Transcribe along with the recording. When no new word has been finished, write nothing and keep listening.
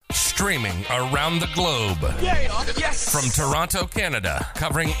streaming around the globe. Yes! From Toronto, Canada,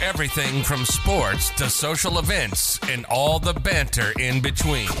 covering everything from sports to social events and all the banter in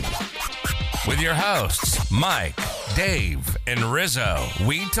between. With your hosts, Mike, Dave, and Rizzo,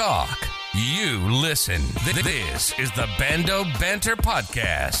 we talk, you listen. This is the Bando Banter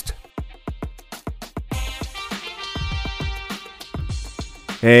Podcast.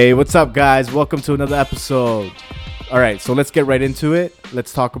 Hey, what's up, guys? Welcome to another episode. All right, so let's get right into it.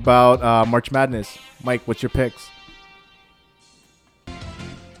 Let's talk about March Madness. Mike, what's your picks?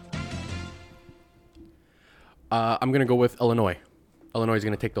 I'm going to go with Illinois. Illinois is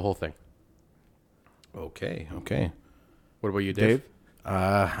going to take the whole thing. Okay. What about you, Dave?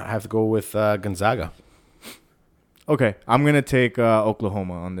 I have to go with Gonzaga. Okay, I'm gonna take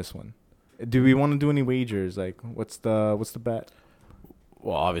Oklahoma on this one. Do we want to do any wagers? Like, what's the bet?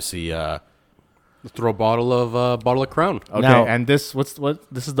 Well, obviously, Let's throw a bottle of Crown. Okay, Now- and this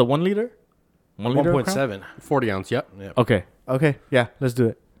this is the 1 liter? 1 liter of Crown? 1.7. 40 ounce, yep. Okay, yeah, let's do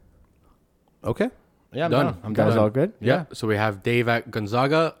it. Okay. Yeah, I'm Done. done. I'm Guys, done. all good? Yeah. So we have Dave at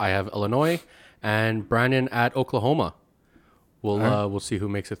Gonzaga, I have Illinois, and Brandon at Oklahoma. We'll see who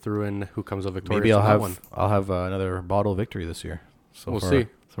makes it through and who comes out victorious. Maybe on that one. I'll have another bottle of victory this year. So We'll far, see.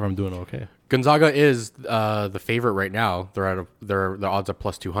 So far I'm doing okay. Gonzaga is the favorite right now. The odds are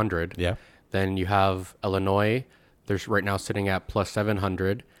plus 200. Yeah. Then you have Illinois. There's right now sitting at plus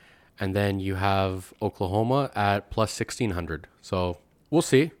 700, and then you have Oklahoma at plus 1600. So we'll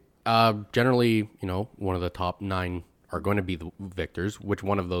see. Generally, one of the top 9 are going to be the victors. Which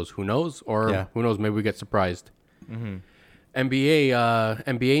one of those? Who knows? Or Yeah. who knows? Maybe we get surprised.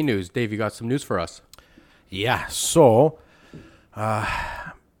 NBA news. Dave, you got some news for us? Yeah. So,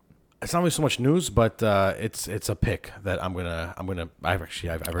 it's not really so much news, but it's a pick that I've already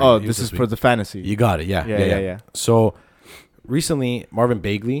Oh, used this is week. for the fantasy. You got it. Yeah. So recently, Marvin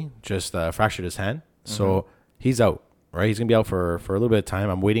Bagley just fractured his hand, so he's out. Right, he's gonna be out for a little bit of time.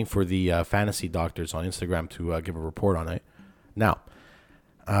 I'm waiting for the fantasy doctors on Instagram to give a report on it. Now,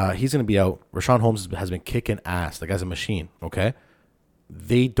 he's gonna be out. Rashawn Holmes has been kicking ass. The guy's a machine. Okay,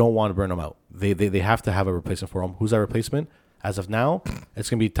 they don't want to burn him out. They have to have a replacement for him. Who's that replacement? As of now, it's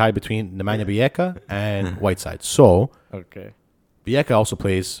gonna be tied between Nemanja Bjelica and Whiteside. So. Okay. Bjelica also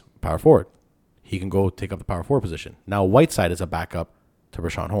plays power forward. He can go take up the power forward position. Now Whiteside is a backup to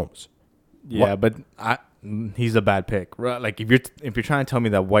Rashawn Holmes. Yeah, but he's a bad pick. Right? Like if you're trying to tell me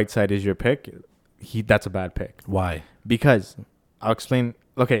that Whiteside is your pick, that's a bad pick. Why? Because I'll explain.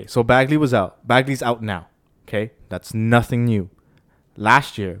 Okay, so Bagley was out. Bagley's out now. Okay, that's nothing new.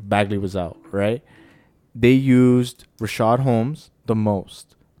 Last year, Bagley was out, right? They used Rashad Holmes the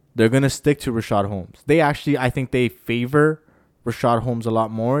most. They're gonna stick to Rashad Holmes. I think they favor Rashad Holmes a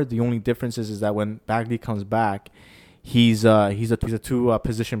lot more. The only difference is that when Bagley comes back, he's a two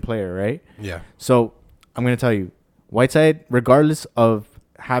position player, right? Yeah. So I'm gonna tell you, Whiteside, regardless of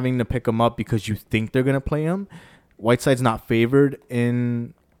having to pick him up because you think they're gonna play him, Whiteside's not favored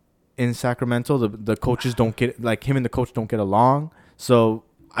in Sacramento. The coaches don't get, like, him and the coach don't get along. So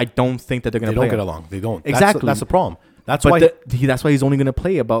I don't think that they're gonna They don't play get him. along. They don't. Exactly. That's the problem. That's But why. that's why he's only gonna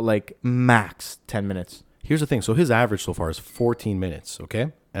play about like max 10 minutes. Here's the thing. So his average so far is 14 minutes. Okay,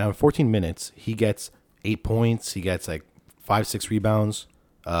 and out of 14 minutes, he gets 8 points. He gets like 5-6 rebounds,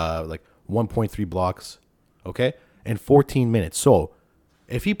 like 1.3 blocks. Okay, in 14 minutes. So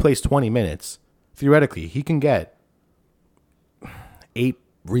if he plays 20 minutes, theoretically, he can get 8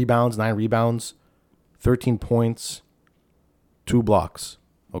 rebounds, 9 rebounds, 13 points, 2 blocks.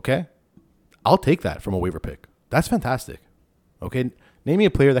 Okay, I'll take that from a waiver pick. That's fantastic. Okay, name me a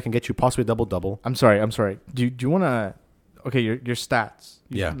player that can get you possibly a double-double. I'm sorry. Do you want to? Okay, your stats.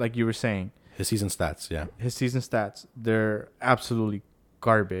 Yeah. Like you were saying, His season stats, yeah. his season stats, they're absolutely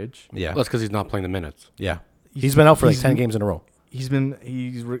garbage. Yeah. That's because he's not playing the minutes. Yeah. He's been out for like he's- 10 games in a row. He's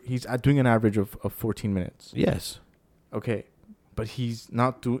doing an average of 14 minutes. Yes. Okay, but he's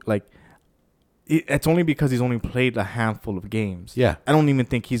not doing like. It's only because he's only played a handful of games. Yeah. I don't even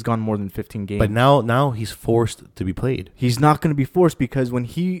think he's gone more than 15 games. But now he's forced to be played. He's not going to be forced because when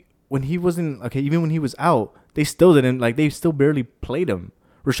he wasn't, okay, even when he was out, they still barely played him.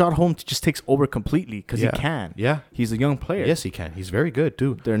 Rashad Holmes just takes over completely because he can. Yeah. He's a young player. Yes, he can. He's very good,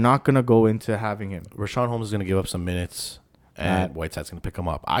 too. They're not going to go into having him. Rashawn Holmes is going to give up some minutes, and Whiteside's going to pick him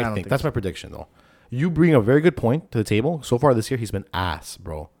up. I don't think think that's so. my prediction, though. You bring a very good point to the table. So far this year, he's been ass,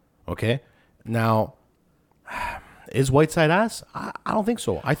 bro. Okay? Now, is Whiteside ass? I don't think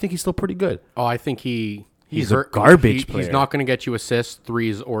so. I think he's still pretty good. Oh, I think he's a garbage He's player. not going to get you assists,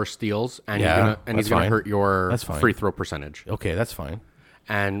 threes, or steals, and Yeah, he's that's going to fine. hurt your That's fine. free throw percentage. Okay, that's fine.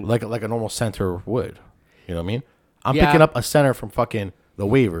 And Like a normal center would. You know what I mean? I'm Yeah. picking up a center from fucking the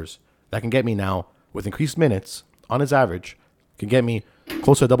waivers that can get me now with increased minutes on his average, can get me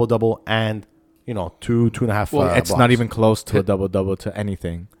close to a double-double and, two and a half It's blocks. not even close to a double-double to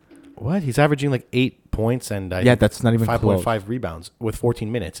anything. What? He's averaging like 8 points and Yeah, that's not even 5.5 rebounds with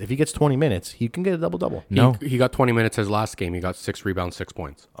 14 minutes. If he gets 20 minutes, he can get a double-double. No. He got 20 minutes his last game. He got 6 rebounds, 6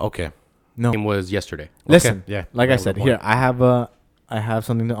 points. Okay. No. Game was yesterday. Listen, yeah, like I that was said, the point. here I have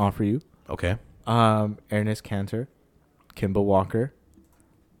something to offer you. Okay. Ernest Cantor, Kimball Walker,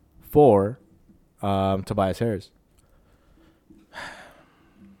 for Tobias Harris.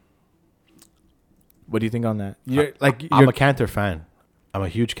 What do you think on that? I'm a Cantor fan. I'm a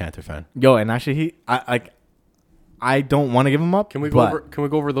huge Cantor fan. Yo, and actually, I don't want to give him up. Can we but, go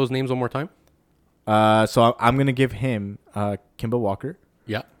over those names one more time? So I'm gonna give him Kimball Walker,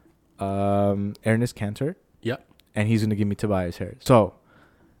 Yeah. Ernest Cantor, Yeah. and he's gonna give me Tobias Harris. So,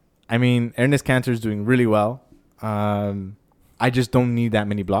 I mean, Ernest Cantor is doing really well. I just don't need that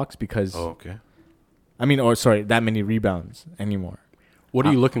many blocks because okay. that many rebounds anymore. What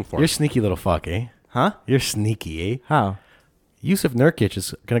are you looking for? You're a sneaky little fuck, eh? Huh? You're sneaky, eh? How? Yusuf Nurkic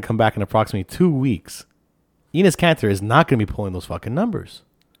is going to come back in approximately 2 weeks. Enes Kanter is not going to be pulling those fucking numbers.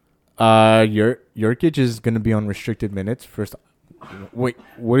 Jurkic is gonna be on restricted minutes first. Wait,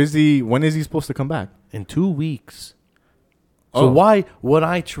 what is he? When is he supposed to come back? In 2 weeks. So why would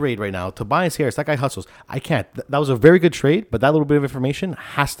I trade right now? Tobias Harris, that guy hustles. I can't. That was a very good trade, but that little bit of information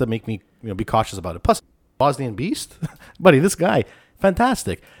has to make me be cautious about it. Plus, Bosnian Beast? Buddy, this guy,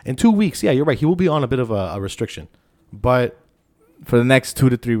 fantastic. In 2 weeks, yeah, you're right. He will be on a bit of a restriction. But For the next 2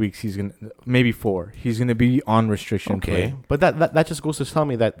 to 3 weeks, he's gonna maybe 4. He's gonna be on restriction okay. play. But that just goes to tell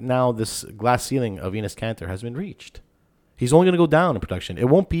me that now this glass ceiling of Enes Kanter has been reached. He's only going to go down in production. It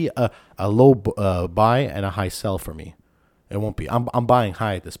won't be a low buy and a high sell for me. It won't be. I'm buying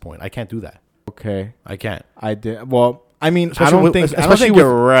high at this point. I can't do that. Okay, I can't. I did. Well, I mean, I Especially don't with- think. I don't especially think with-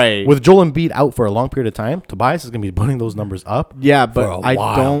 you're right. With Joel Embiid out for a long period of time, Tobias is going to be putting those numbers up. Yeah, for but a I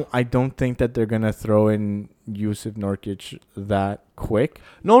while. don't think that they're gonna throw in Yusuf Nurkic that quick.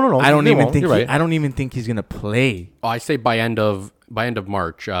 No. I don't they even won't. think. You're right. I don't even think he's gonna play. Oh, I say by end of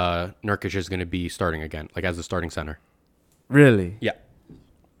March, Nurkic is going to be starting again, like as the starting center. Really? Yeah.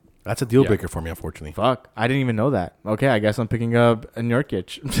 That's a deal breaker for me, unfortunately. Fuck, I didn't even know that. Okay, I guess I'm picking up a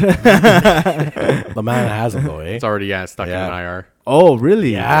Nurkic. The man has him, though, eh? It's already stuck Yeah. in an IR. Oh,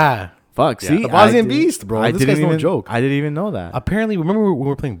 really? Yeah. Fuck. Yeah. See, The Bosnian I did- Beast, bro. I This didn't guy's no even, joke. I didn't even know that. Apparently, remember when we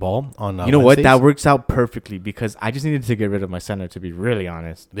were playing ball on You know what? Wednesdays? That works out perfectly because I just needed to get rid of my center, to be really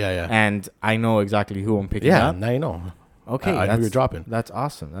honest. Yeah. And I know exactly who I'm picking Yeah, up. now you know. Okay, I knew you were dropping. That's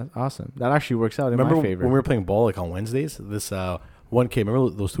awesome. That's awesome. That actually works out in Remember my favor. when we were playing ball like on Wednesdays? This one kid, remember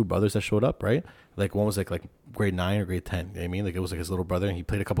those two brothers that showed up, right? Like one was like grade 9 or grade 10. You know what I mean? Like it was like his little brother, and he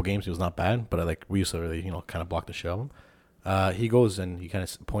played a couple games. He was not bad, but we used to really kind of block the show. He goes and he kind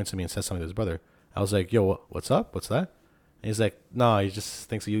of points at me and says something to his brother. I was like, "Yo, what's up? What's that?" And he's like, "No, he just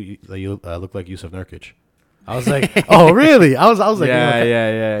thinks that you look like Yusuf Nurkic." I was like, "Oh, really?" I was like,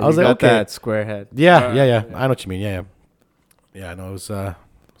 yeah. I was You like, got okay. that square head. Yeah. I know what you mean. Yeah. No, it was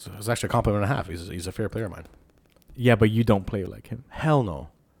actually a compliment and a half. He's a fair player of mine. Yeah, but you don't play like him. Hell no.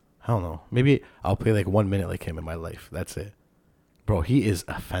 Maybe I'll play like 1 minute like him in my life. That's it. Bro, he is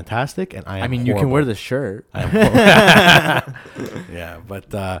fantastic, and I mean, you can wear the shirt. Yeah, but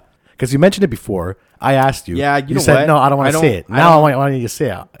because you mentioned it before, I asked you. Yeah, you know said what? no. I don't want I to say don't- it. I Now don't- I want you to say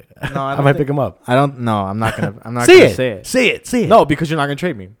it. No, I might pick him up. I don't. No, I'm not gonna. I'm not Say gonna it. say it. Say it. No, because you're not gonna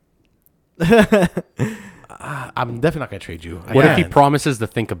trade me. I'm definitely not gonna trade you. What if he can't. promises to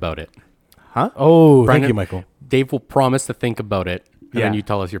think about it? Oh, thank Brandon- you, Michael. Dave will promise to think about it, and then Yeah. you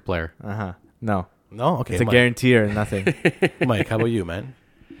tell us your player. Uh huh. No, No, okay. it's a Mike. guarantee or nothing. Mike, how about you, man?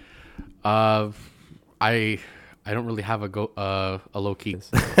 I don't really have a low key.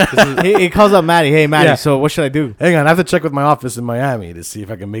 he calls up Maddie. Hey, Maddie. Yeah. So what should I do? Hang on, I have to check with my office in Miami to see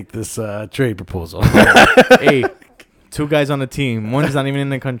if I can make this trade proposal. Hey, 2 guys on the team. One's not even in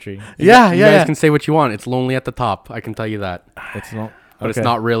the country. You guys can say what you want. It's lonely at the top. I can tell you that. It's not. But it's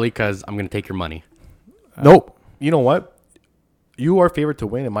not really because I'm going to take your money. Nope. You know what? You are favored to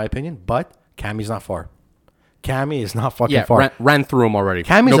win, in my opinion, but Cammy's not far. Cammy is not fucking Yeah, far. ran through him already.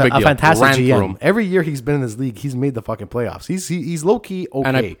 Cammy's no big a deal. fantastic Ran through GM. him. Every year he's been in this league, he's made the fucking playoffs. He's low key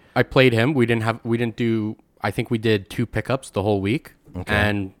okay. And I played him. We didn't do. I think we did 2 pickups the whole week,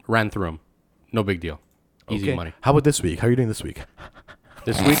 and ran through him. No big deal. Easy Okay. money. How about this week? How are you doing this week?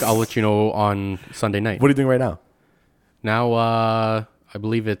 This week I'll let you know on Sunday night. What are you doing right now? Now I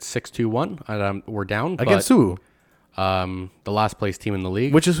believe it's 6-2-1. We're down Against but, who? the last place team in the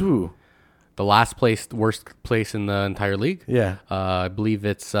league. Which is who? The last place, worst place in the entire league. Yeah. I believe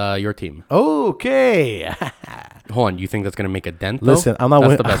it's your team. Okay. Hold on, you think that's going to make a dent? Though? Listen, I'm not That's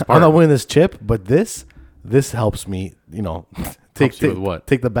winning. the best part. I'm not winning this chip, but this helps me. Take you with what?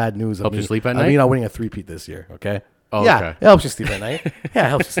 Take the bad news. Helps you sleep at I night? mean, not winning a 3-peat this year. Okay. Oh, yeah, okay. it helps you sleep at night. Yeah, it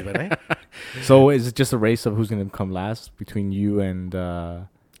helps you sleep at night. So is it just a race of who's going to come last between you and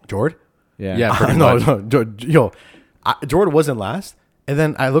Jord? yeah? Yeah. Pretty no, much. Jord wasn't last, and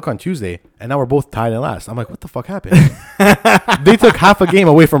then I look on Tuesday, and now we're both tied in last. I'm like, what the fuck happened? They took half a game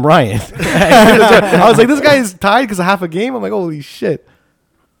away from Ryan. I was like, this guy is tied because of half a game. I'm like, holy shit.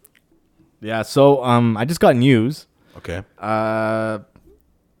 Yeah. So I just got news. Okay.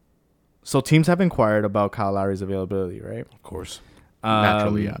 So teams have inquired about Kyle Lowry's availability, right? Of course.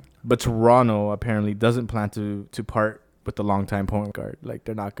 Naturally, yeah. But Toronto apparently doesn't plan to part with the longtime point guard. Like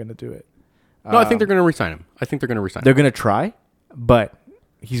they're not going to do it. No, I think they're going to resign him. I think they're going to resign him. They're going to try, but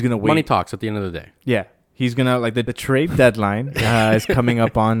he's going to wait. Money talks at the end of the day. Yeah. He's going to like the trade deadline is coming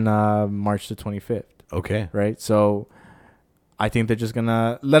up on March the 25th, Okay. right? So I think they're just going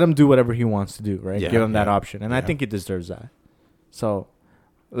to let him do whatever he wants to do, right? Yeah, Give him that yeah, option. And I yeah. think he deserves that. So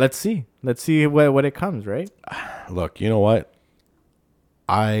let's see. Let's see what it comes, right? Look, you know what?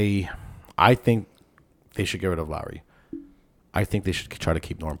 I think they should get rid of Lowry. I think they should try to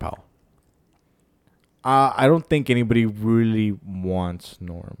keep Norm Powell. I don't think anybody really wants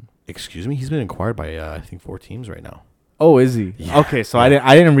Norm. Excuse me? He's been inquired by, I think, 4 teams right now. Oh, is he? Yeah. Okay, so I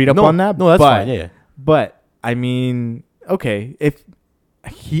didn't read up No, on that. no, that's but, fine, yeah. But I mean, okay, if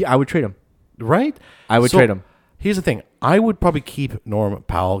I would trade him. Right? I would So, trade him. Here's the thing. I would probably keep Norm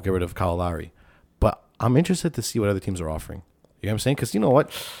Powell, get rid of Kyle Lowry. But I'm interested to see what other teams are offering. You know what I'm saying? Because you know what?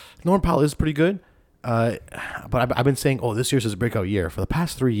 Norm Powell is pretty good. But I've been saying, this year's his breakout year for the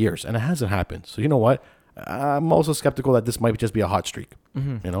past 3 years, and it hasn't happened. So you know what? I'm also skeptical that this might just be a hot streak.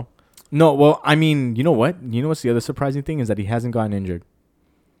 Mm-hmm. You know? No, well, I mean, you know what? You know what's the other surprising thing is that he hasn't gotten injured.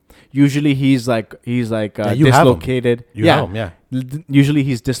 Usually he's like you have him. dislocated. You have him, yeah. Usually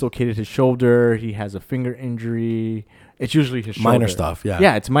he's dislocated his shoulder. He has a finger injury. It's usually his shoulder. Minor stuff, yeah.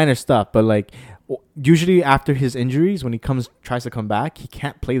 Yeah, it's minor stuff. But like usually after his injuries, when he tries to come back, he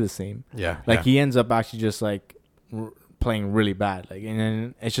can't play the same. Yeah. Like yeah. he ends up actually just like playing really bad. Like, and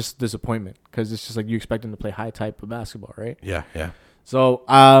then it's just disappointment because it's just like you expect him to play high type of basketball, right? Yeah, yeah. So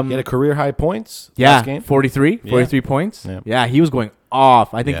He had a career high points last game. 43 points. Yeah. Yeah, he was going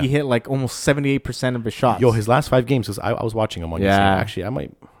off. I think Yeah. he hit like almost 78% of his shots. Yo, his last 5 games, because I was watching him on Yeah. yesterday. Actually,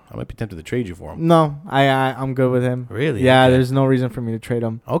 I might be tempted to trade you for him. No, I'm good with him. Really? Yeah, Okay. there's no reason for me to trade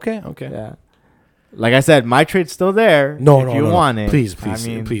him. Okay. Yeah. Like I said, my trade's still there. No, if you want it. Please, I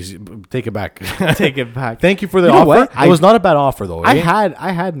mean, please, take it back. take it back. Thank you for the You know offer. what? It was not a bad offer, though. I eh?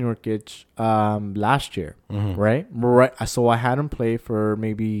 had Nurkic last year, right? So I had him play for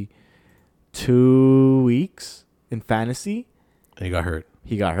maybe 2 weeks in fantasy. And he got hurt.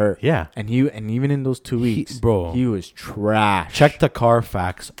 He got hurt. Yeah. And even in those 2 weeks, bro. he was trash. Check the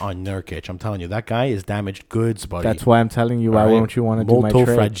Carfax on Nurkic. I'm telling you, that guy is damaged goods, buddy. That's why I'm telling you. Why All right? won't you want to do my Molto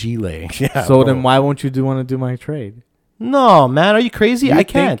trade? fragile. Yeah. So bro. then why won't you want to do my trade? No, man. Are you crazy? You I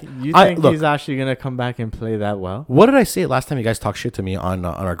can't. You I- think look, he's actually gonna come back and play that well? what did I say last time you guys talked shit to me on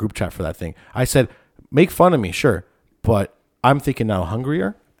our group chat for that thing? I said, make fun of me, sure. But I'm thinking now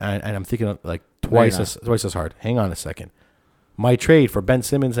hungrier, and I'm thinking of like twice as hard. Hang on a second. My trade for Ben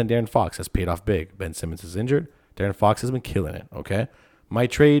Simmons and Darren Fox has paid off big. Ben Simmons is injured. Darren Fox has been killing it, okay? My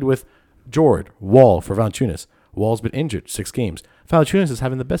trade with Jord, Wall for Valanciunas. Wall's been injured 6 games. Valanciunas is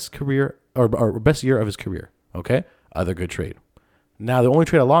having the best career or best year of his career, okay? Other good trade. Now, the only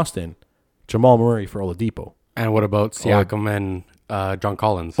trade I lost in, Jamal Murray for Oladipo. And what about Siakam and John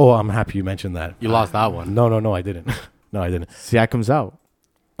Collins? Oh, I'm happy you mentioned that. You lost that one. No, I didn't. No, I didn't. Siakam's out.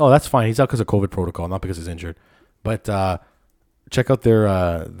 Oh, that's fine. He's out because of COVID protocol, not because he's injured. But check out their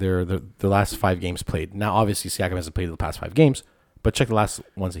last 5 games played. Now, obviously, Siakam hasn't played the past 5 games, but check the last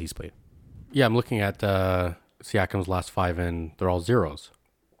ones that he's played. Yeah, I'm looking at Siakam's last 5, and they're all zeros.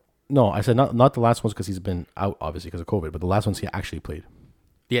 No, I said not the last ones because he's been out, obviously, because of COVID, but the last ones he actually played.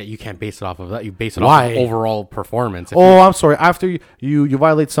 Yeah, you can't base it off of that. You base it Why? off of overall performance. If Oh, I'm sorry. After you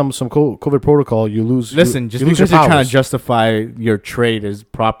violate some COVID protocol, you lose. Listen, you just lose your because you're trying powers. to justify your trade is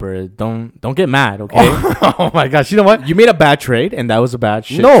proper, don't get mad, okay? Oh my gosh! You know what? You made a bad trade, and that was a bad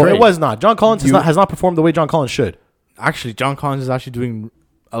shit No, trade. it was not. John Collins has not performed the way John Collins should. Actually, John Collins is actually doing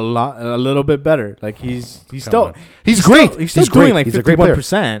a little bit better. Like he's on. still He's great. He's still He's doing great. like He's a great player.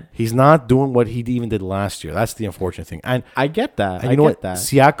 51%. He's not doing what he even did last year. That's the unfortunate thing. And I get that. And I you know get what? that.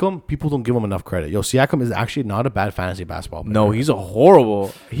 Siakam, people don't give him enough credit. Yo, Siakam is actually not a bad fantasy basketball player. No, he's a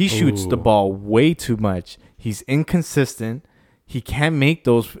horrible. He shoots the ball way too much. He's inconsistent. he can't make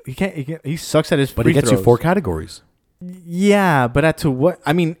those. He can't. He sucks at his. But free he gets you throws. 4 categories. Yeah, but at to what?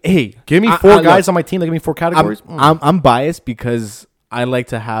 I mean, hey, Give me I- 4 I- guys look, on my team that give me 4 categories. I'm biased because I like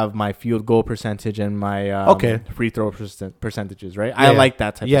to have my field goal percentage and my Okay. free throw percentages. Right. Yeah, I yeah. like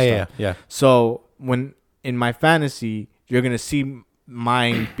that type Yeah, of yeah, stuff. yeah. So when in my fantasy, you're gonna see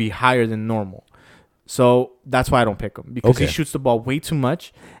mine be higher than normal. So that's why I don't pick him because he Okay. shoots the ball way too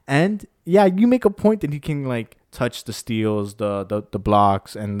much. And yeah, you make a point that he can like touch the steals, the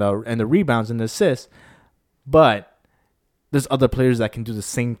blocks, and the rebounds and the assists, but there's other players that can do the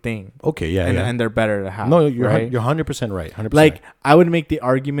same thing. Okay, yeah, and, yeah. and they're better to have. No, you're right? you're 100% right. 100%. Like I would make the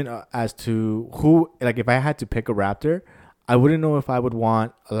argument as to who, like if I had to pick a Raptor, I wouldn't know if I would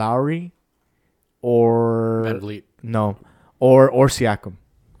want Lowry or Van Vliet. no, or Siakam.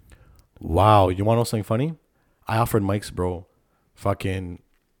 wow, you want to know something funny? I offered Mike's bro fucking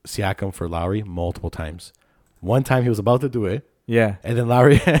Siakam for Lowry multiple times. One time he was about to do it, Yeah, and then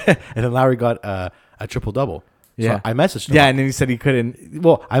Lowry got a triple double. Yeah. So I messaged him. yeah, and then he said he couldn't.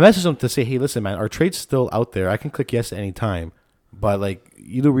 Well, I messaged him to say, hey, listen, man, our trade's still out there. I can click yes at any time. But, like,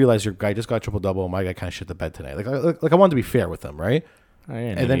 you do realize your guy just got triple-double. My guy kind of shit the bed tonight. Like I wanted to be fair with him, right? I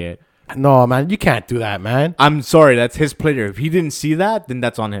ain't an And then- idiot. No, man, you can't do that, man. I'm sorry, that's his player. If he didn't see that, then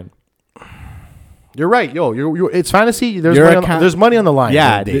that's on him. You're right. Yo, you're it's fantasy. There's Your money, on, account- there's money on the line.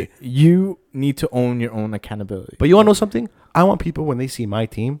 Yeah, at the end of the day. you need to own your own accountability. But you want to know something? I want people, when they see my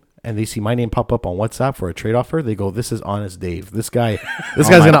team and they see my name pop up on WhatsApp for a trade offer, they go, this is honest Dave. This guy's my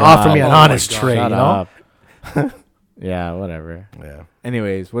going to offer God. me an Oh my honest God. trade, you Shut know? up. Yeah, whatever. Yeah.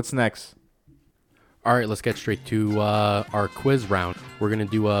 Anyways, what's next? All right, let's get straight to our quiz round. We're going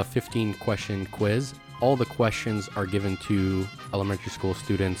to do a 15-question quiz. All the questions are given to elementary school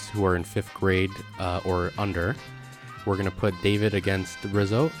students who are in 5th grade or under. We're going to put David against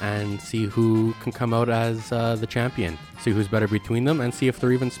Rizzo and see who can come out as the champion. See who's better between them and see if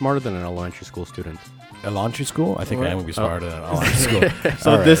they're even smarter than an elementary school student. Elementary school? I think I am going to be smarter than elementary school. So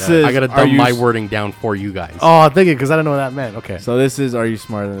All right, this yeah. is. I got to are dumb you my s- wording down for you guys. Oh, thank you, because I don't know what that meant. Okay. So this is. Are you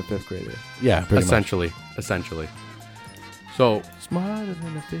smarter than a 5th grader? Yeah, pretty Essentially. So much. Smarter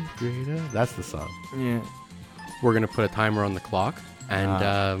than a 5th grader. That's the song. Yeah. we're going to put a timer on the clock.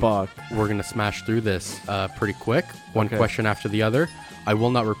 And Fuck. we're going to smash through this pretty quick. One Okay. question after the other. I will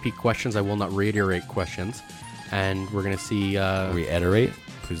not repeat questions. I will not reiterate questions. And we're going to see... Reiterate?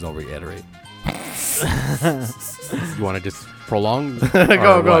 Please don't reiterate. you want to just prolong?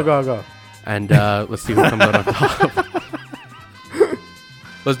 Go. And let's see who comes out on top.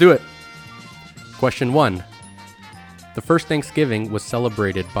 Let's do it. Question 1. The first Thanksgiving was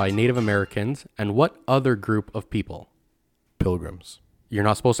celebrated by Native Americans and what other group of people? Pilgrims. You're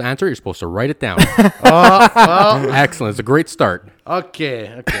not supposed to answer. You're supposed to write it down. Excellent. It's a great start.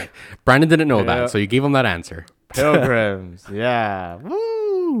 Okay. Brandon didn't know Yeah. that, so you gave him that answer. Pilgrims. Yeah.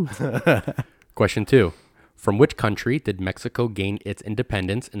 Woo. Question 2. From which country did Mexico gain its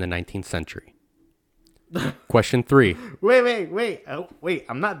independence in the 19th century? Question 3. Wait. Wait.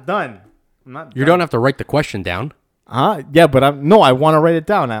 I'm not done. You don't have to write the question down. Huh? Yeah, but I want to write it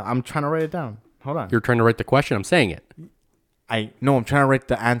down. I'm trying to write it down. Hold on. You're trying to write the question. I'm saying it. I'm trying to write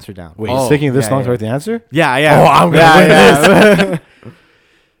the answer down. Wait, Oh, it's taking this yeah, long yeah. to write the answer? Yeah. Oh, I'm gonna win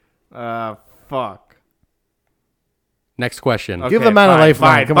this. Fuck. Next question. Give the man a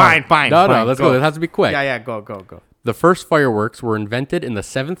lifeline. Come on. Fine. No, let's go. It has to be quick. Yeah. Go. The first fireworks were invented in the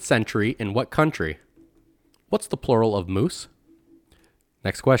 7th century in what country? What's the plural of moose?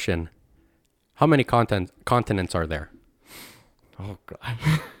 Next question. How many continents are there? Oh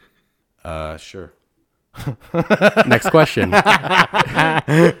God. Sure. Next question.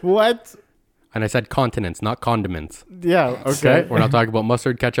 What? And I said continents, not condiments. Yeah. Okay. We're not talking about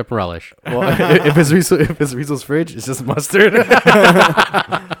mustard, ketchup, and relish. Well, if it's Rizzo's fridge, it's just mustard.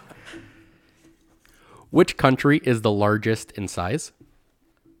 Which country is the largest in size?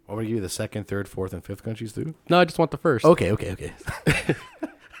 Want me to give you the 2nd, 3rd, 4th, and 5th countries too? No, I just want the first. Okay.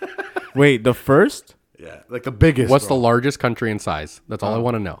 Wait. The first? Yeah, like the biggest. What's the largest country in size? That's all I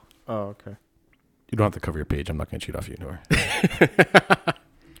want to know. Oh, okay. You don't have to cover your page. I'm not going to cheat off you. Don't worry.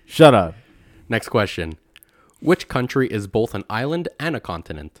 Shut up. Next question. Which country is both an island and a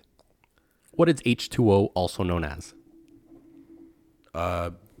continent? What is H2O also known as?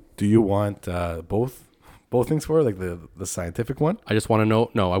 Do you want both things for it? Like the scientific one? I just want to know.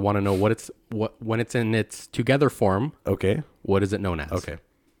 No, I want to know when it's in its together form. Okay. What is it known as? Okay.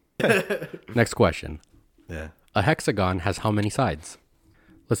 Next question. Yeah. A hexagon has how many sides?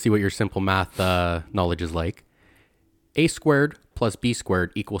 Let's see what your simple math knowledge is like. A squared plus B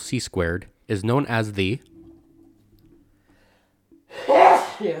squared equals C squared is known as the...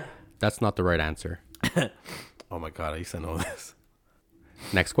 Yeah. That's not the right answer. Oh my God, I used to know this.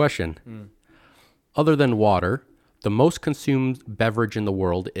 Next question. Other than water, the most consumed beverage in the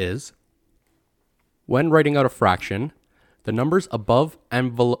world is, when writing out a fraction, the numbers above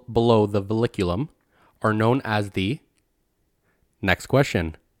and below the veliculum are known as the... Next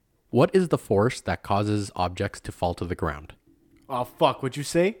question. What is the force that causes objects to fall to the ground? Oh fuck! What'd you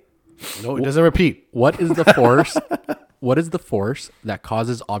say? No, it doesn't repeat. What is the force? What is the force that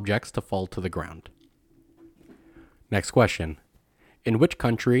causes objects to fall to the ground? Next question. In which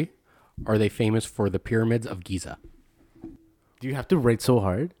country are they famous for the pyramids of Giza? Do you have to write so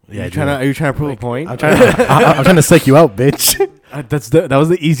hard? Yeah, Are you trying to prove a point? I'm trying to psych you out, bitch. That was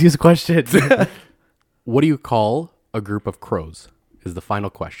the easiest question. What do you call a group of crows? Is the final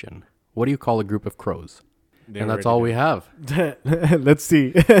question. What do you call a group of crows? And that's all we have. Let's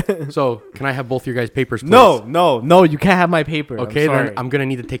see. So, can I have both your guys' papers, please? No, you can't have my paper. Okay, I'm sorry. then I'm going to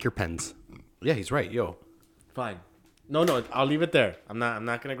need to take your pens. Yeah, he's right. Yo. Fine. No, I'll leave it there. I'm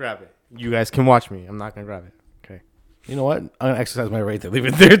not gonna grab it. You guys can watch me. I'm not gonna grab it. Okay. You know what? I'm going to exercise my right to leave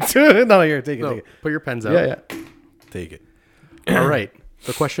it there, too. No, here, take it. No, Take it. put your pens out. Yeah. Take it. All right.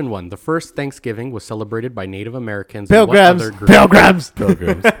 So, question 1. The first Thanksgiving was celebrated by Native Americans. Pilgrims. And what other group?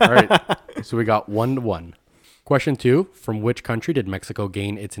 Pilgrims. All right. So, we got 1-1. Question 2. From which country did Mexico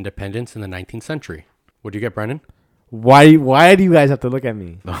gain its independence in the 19th century? What'd you get, Brendan? Why do you guys have to look at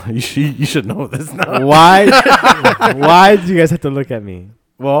me? You should know this now. Why do you guys have to look at me?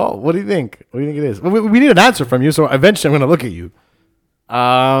 Well, what do you think? What do you think it is? Well, we need an answer from you, so eventually I'm going to look at you.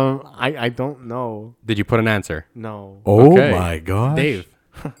 I don't know. Did you put an answer? No. Oh, Okay. my gosh. Dave.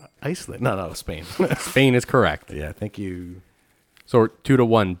 Iceland. No, Spain. Spain is correct. Yeah, thank you. So,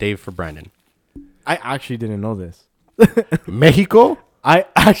 2-1. Dave for Brandon. I actually didn't know this. Mexico? I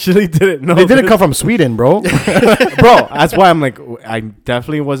actually didn't know. They didn't this. come from Sweden, bro. Bro, that's why I'm like, I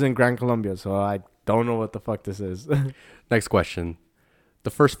definitely was in Gran Colombia, so I don't know what the fuck this is. Next question.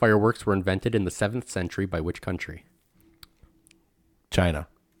 The first fireworks were invented in the 7th century by which country? China.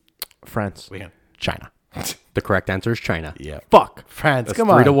 France. China. The correct answer is China. Yeah. Fuck. France. That's Come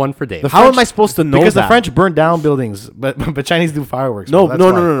 3-1 on. for Dave. The How French- am I supposed to know Because that? the French burned down buildings, but Chinese do fireworks. No, bro. no,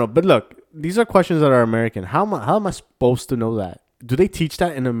 That's no, why. no, no. But look, these are questions that are American. How am I supposed to know that? Do they teach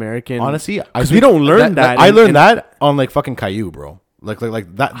that in American? Honestly, because we don't learn that. I learned that on like fucking Caillou, bro.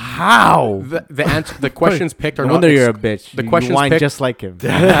 Like that. How? The answer, the questions picked are No not. wonder you're a bitch. The You questions whine picked, just like him.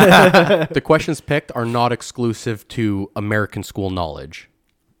 the questions picked are not exclusive to American school knowledge.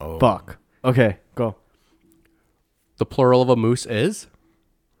 Fuck. Okay, go. The plural of a moose is.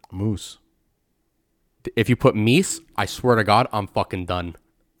 Moose. If you put meese, I swear to God, I'm fucking done.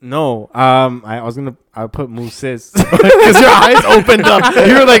 No, I put mooses. Because your eyes opened up.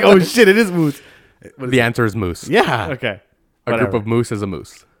 You were like, oh shit, it is moose. The answer is moose. Yeah. Okay. A Whatever. group of moose is a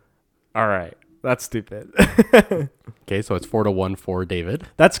moose. All right. That's stupid. Okay, so it's 4-1 for David.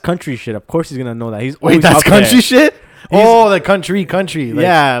 That's country shit. Of course he's gonna know that. He's Wait, always that's up country there. shit? Oh, the country. Like,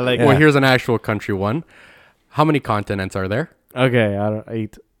 Yeah, like Well, here's an actual country one. How many continents are there? okay. I don't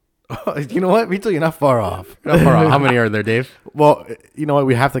eat. you know what? Vito, you're not far off. How many are there, Dave? Well, you know what?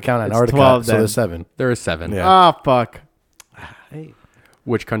 We have to count Antarctica. 12 so then. there's 7. There is 7. Yeah. Ah, fuck.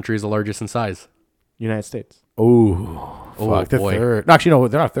 Which country is the largest in size? United States. Oh, fuck. They're boy. third. No, actually, no,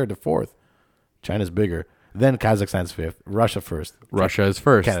 they're not third. They're fourth. China's bigger. Then Kazakhstan's fifth. Russia first. Russia is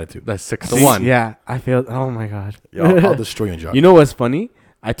first. Canada too. That's 6-1. Yeah, I feel. Oh my god. Yo, I'll destroy you in geography. You know what's funny?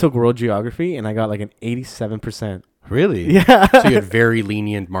 I took world geography and I got like an 87%. Really? Yeah. So you had very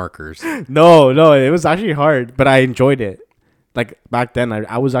lenient markers. No, it was actually hard, but I enjoyed it. Like back then,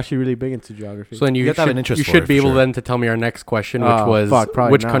 I was actually really big into geography. So then you You have to have should, an interest you for should it, be for able sure. then to tell me our next question, which Oh, was fuck,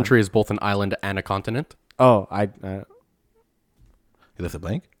 probably which not. country is both an island and a continent? oh, You left it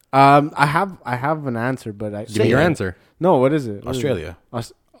blank? I have an answer, but I Give me your answer. No, what is it? What is Australia.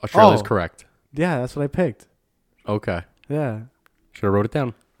 it? Australia is Oh. correct. Yeah, that's what I picked. Okay. Yeah. Should have wrote it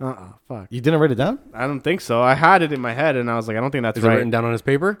down. Fuck. You didn't write it down? I don't think so. I had it in my head, and I was like, I don't think that's Is it right. written down on his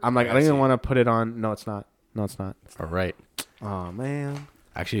paper? I'm like, I don't even want to put it on. No, it's not. No, it's not. All right. Oh man.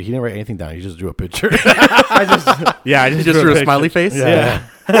 Actually, he didn't write anything down. He just drew a picture. Yeah, I You just drew a smiley face? Yeah.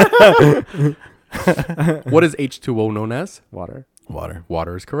 What is H2O known as? Water. Water.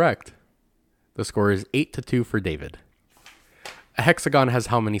 Water is correct. The score is 8-2 for David. A hexagon has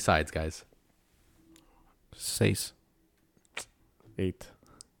how many sides, guys? 6. 8.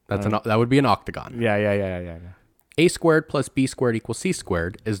 That would be an octagon. Yeah. A squared plus B squared equals C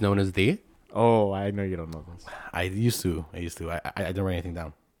squared is known as the... Oh, I know you don't know this. I used to. I didn't write anything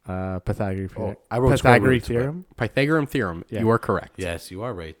down. Pythagorean theorem. I wrote square Pythagorean roots, but- theorem. Pythagorean theorem. Yeah. You are correct. Yes, you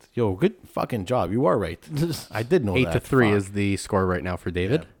are right. Yo, good fucking job. You are right. I did know 8-3 that. is the score right now for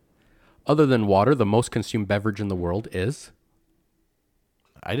David. Other than water, the most consumed beverage in the world is...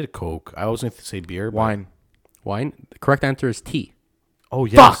 I did Coke. I was going to say beer. But... Wine. Wine. The correct answer is tea. Oh,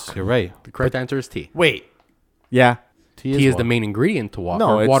 yes. Fuck! You're right. The correct answer is tea. Wait. Yeah. Tea is the what? main ingredient to water. No,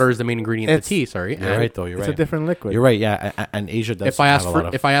 No, it's- water is the main ingredient to it's- tea. Sorry. You're And right, though. You're It's right. a different liquid. You're right, yeah. And Asia does If I ask have a for lot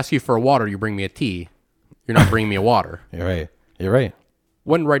of... if I ask you for water, you bring me a tea. You're not bringing me a water. You're right. You're right.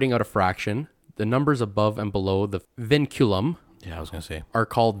 When writing out a fraction, the numbers above and below the vinculum Yeah, I was going to say. are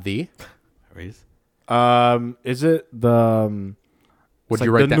called the. Raise? Is it the Would it's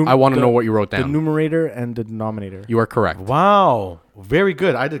you like write the down? num- I want to the- know what you wrote the down. numerator and the denominator? You are correct. Wow. Very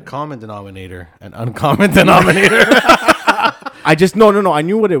good. I did common denominator and uncommon denominator. I just no. I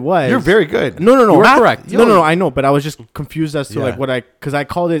knew what it was. You're very good. No. You were Math- correct. No. I know, but I was just confused as to Yeah. like what because I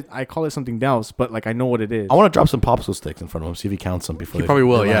call it something else, but like I know what it is. I want to drop some popsicle sticks in front of him, see if he counts them before He probably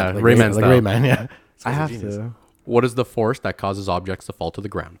will, they yeah. land. Like Rayman like style. Rayman, yeah. I have Genius. to What is the force that causes objects to fall to the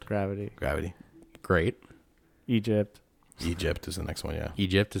ground? gravity. Gravity. Great. Egypt. Egypt is the next one, yeah.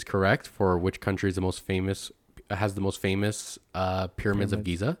 Egypt is correct. For which country is the most famous? Has the most famous pyramids of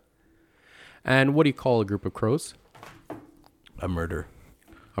Giza? And what do you call a group of crows? A murder.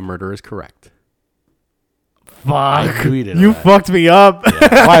 A murder is correct. Fuck. tweeted You that. fucked me up.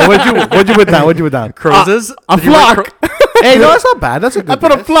 Why? What'd you put down? What'd you put down? Crows? A Did you write flock. Hey, no, that's not bad. That's a good I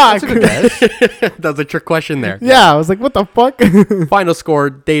put a guess. flock. That's a good guess. That's a trick question there. Yeah, I was like, what the fuck? Final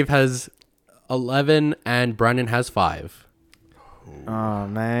score: Dave has 11 and Brandon has 5. Oh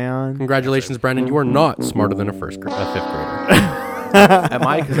man. Congratulations, Brandon. You are not smarter than a fifth grader. Am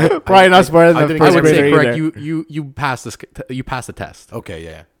I? 'Cause Probably not smarter than I the didn't I first would get say grader correct. either. You passed this. You passed the test. Okay,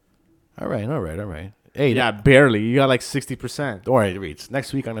 yeah. All right. Hey, Yeah, barely. You got like 60%. don't worry, Reeds.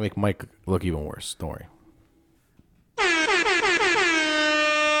 Next week, I'm going to make Mike look even worse. Don't worry.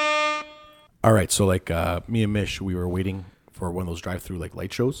 All right, so like me and Mish, we were waiting for one of those drive-through like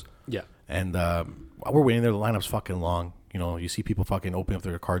light shows. Yeah. And while we're waiting there, the lineup's fucking long. You know, you see people fucking opening up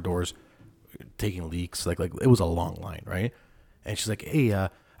their car doors, taking leaks. Like it was a long line, right? And she's like, "Hey,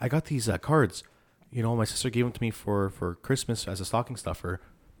 I got these cards. You know, my sister gave them to me for Christmas as a stocking stuffer.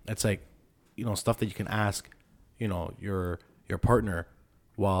 It's like, you know, stuff that you can ask, you know, your partner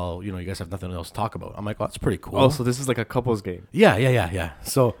while you know you guys have nothing else to talk about." I'm like, "Oh, that's pretty cool." Oh, so this is like a couples game. Yeah.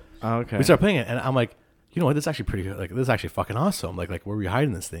 So Okay. we start playing it, and I'm like, you know what? This is actually pretty good. Like, this is actually fucking awesome. Like, where are we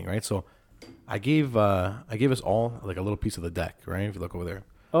hiding this thing, right? So, I gave us all like a little piece of the deck, right? If you look over there,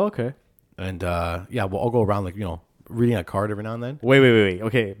 Oh, okay. and yeah, we'll all go around like you know reading a card every now and then. Wait.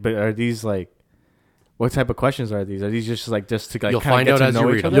 Okay, but are these like, what type of questions are these? Are these just to like You'll kinda find get out to as you know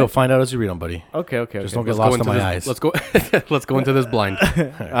read each them. other? You'll find out as you read them, buddy. Okay. Just don't Okay. get lost in my this, eyes. Let's go. Let's go into this blind. Do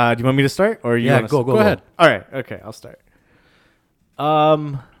you want me to start or you? Yeah, wanna go Go ahead. All right. Okay, I'll start.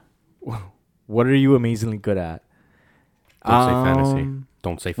 What are you amazingly good at? Don't say fantasy.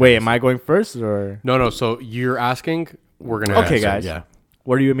 Don't say fantasy. Wait, am I going first or? No. So you're asking. We're gonna. Okay, answer. guys. Yeah,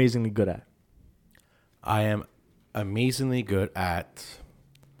 What are you amazingly good at? I am amazingly good at.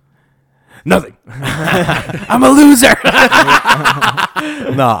 Nothing. I'm a loser.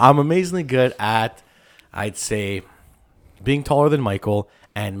 No, I'm amazingly good at, I'd say, being taller than Michael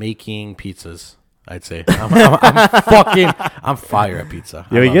and making pizzas. I'd say I'm fire at pizza.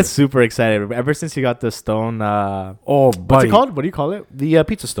 I Yo, he love gets it. super excited ever since he got the stone. Oh, What's buddy. it called? What do you call it? The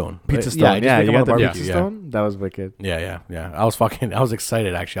pizza stone. Pizza stone. I just Yeah, make you them on got the barbecue, pizza stone. That was wicked. Yeah. I was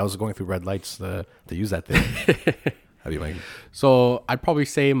excited actually. I was going through red lights to use that thing. How do you like? So I'd probably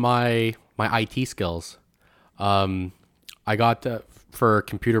say my IT skills. I got for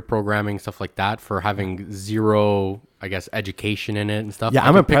computer programming stuff like that for having zero, I guess, education in it and stuff. Yeah, I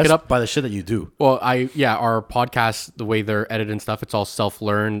I'm can pick impressed it up. by the shit that you do. Well, our podcasts, the way they're edited and stuff, it's all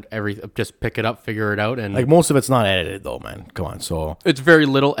self-learned. Just pick it up, figure it out, and Like most of it's not edited though, man. Come on, so it's very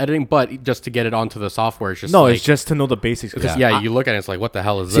little editing. But just to get it onto the software, it's just No, like, it's just to know the basics. it's just- yeah. You look at it, it's like, what the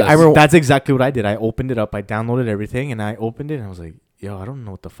hell is See, this? I remember- That's exactly what I did. I opened it up. I downloaded everything, and I opened it, and I was like, "Yo, I don't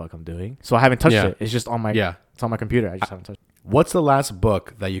know what the fuck I'm doing." So I haven't touched Yeah. it. It's just on my It's on my computer. I just haven't touched it. what's the last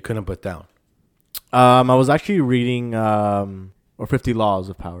book that you couldn't put down? I was actually reading or 50 Laws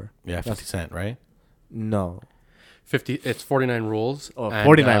of Power. Yeah, 50 Cent, right? No. 50. It's 49 rules. Oh, and,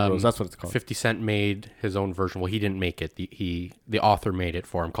 49 rules. That's what it's called. 50 Cent made his own version. Well, he didn't make it. The author made it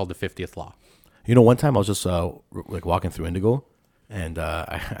for him, called the 50th Law. You know, one time I was just like walking through Indigo, and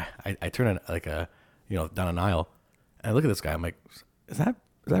I turn down an aisle, and I look at this guy. I'm like, is that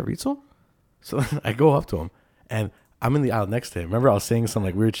Ritzel? So I go up to him, and I'm in the aisle next to him. Remember, I was saying some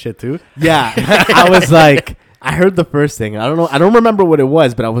like weird shit too. Yeah. I was like, I heard the first thing. I don't know. I don't remember what it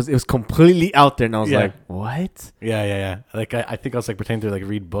was, but it was completely out there, and I was Yeah. like, what? Yeah. Like I think I was like pretending to like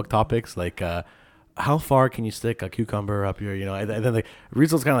read book topics, like how far can you stick a cucumber up your, and then like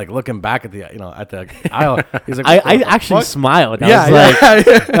Rizzo's kind of like looking back at the, at the aisle. He's like, I actually smiled. Yeah,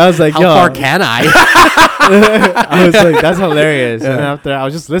 I was like, How yo. far can I? I was like, that's hilarious. And after I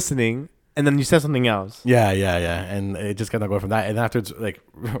was just listening, and then you said something else. yeah, and it just kind of going from that. And afterwards, like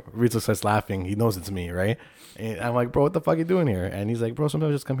Rizzo starts laughing. He knows it's me, right? And I'm like, bro, what the fuck are you doing here? And he's like, bro,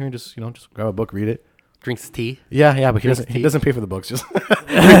 sometimes just come here and just grab a book, read it. Drinks tea. Yeah, but he Drinks doesn't. tea. He doesn't pay for the books. Just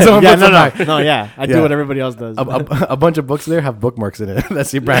Yeah, no. Yeah, I do Yeah. what everybody else does. a bunch of books there have bookmarks in it.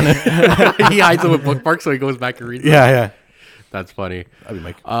 That's you, Brandon. He hides them with bookmarks, so he goes back and reads them. yeah. That's funny. That'd be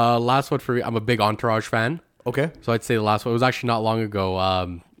Mike. Last one for me. I'm a big Entourage fan. Okay. So I'd say the last one. It was actually not long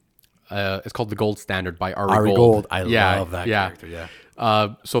ago. It's called The Gold Standard by Ari Ari Gold. Gold. I love that character. Yeah.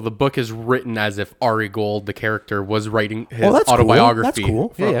 So the book is written as if Ari Gold, the character, was writing his that's cool. autobiography. That's cool.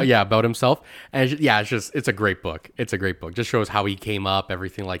 for- Yeah. about himself. And it's a great book. It's a great book. Just shows how he came up,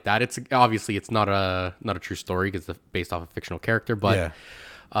 everything like that. It's obviously it's not a true story because it's based off a fictional character, but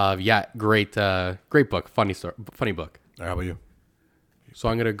great book, funny book. All right, how about you? So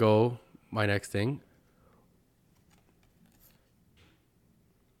I'm gonna go my next thing.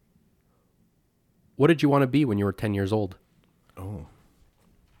 What did you want to be when you were 10 years old?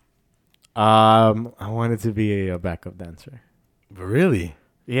 I wanted to be a backup dancer. Really?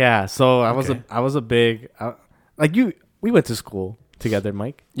 Yeah, so I was Okay. a big like you. We went to school together,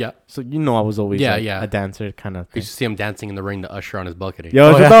 Mike. Yeah. So I was always Yeah, like, yeah. a dancer kind of I thing. used to see him dancing in the rain to Usher on his balcony.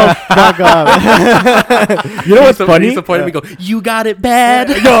 Yo, shut the fuck up. You know what's funny? He used to point at me and go, "You got it bad."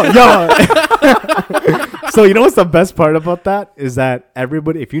 Yo. So you know what's the best part about that is that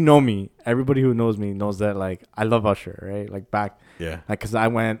everybody, if you know me, everybody who knows me knows that like I love Usher, right? Like back, Yeah. like because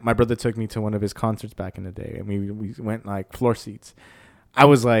my brother took me to one of his concerts back in the day, and we went like floor seats. I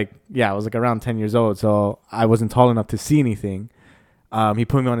was like around 10 years old, so I wasn't tall enough to see anything. He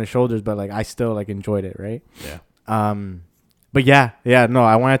put me on his shoulders, but like I still like enjoyed it, right? Yeah. But no,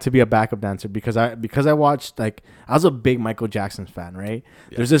 I wanted to be a backup dancer because I watched like I was a big Michael Jackson fan, right?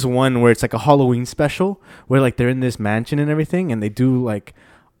 Yeah. There's this one where it's like a Halloween special where like they're in this mansion and everything, and they do like,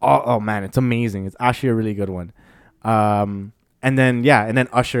 oh man, it's amazing. It's actually a really good one. And then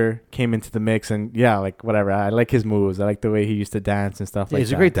Usher came into the mix, and like whatever. I like his moves. I like the way he used to dance and stuff Yeah, like he's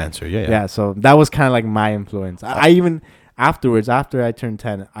that. a great dancer. Yeah. Yeah, so that was kind of like my influence. I even afterwards, after I turned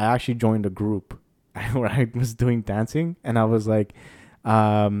 10, I actually joined a group where I was doing dancing, and I was like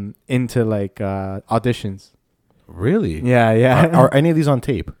into like auditions. Really? Yeah. Are any of these on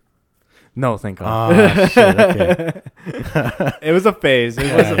tape? No, thank God. Oh, shit. Okay. It was a phase.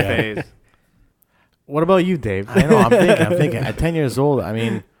 It was a phase. What about you, Dave? I know. I'm thinking. At 10 years old, I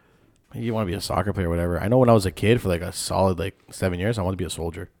mean, you want to be a soccer player or whatever. I know when I was a kid for like a solid like 7 years, I wanted to be a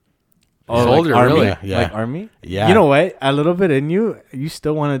soldier. Oh, Soldier, like army? really? Yeah. Like army? Yeah. You know what? A little bit in you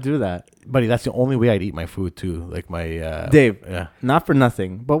still want to do that. Buddy, that's the only way I'd eat my food too. Like my Dave, Yeah. not for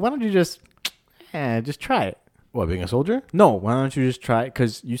nothing, but why don't you just try it? What, being a soldier? No, why don't you just try it?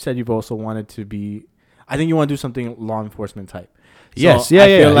 Because you said you've also wanted to be, I think you want to do something law enforcement type. So Yes. I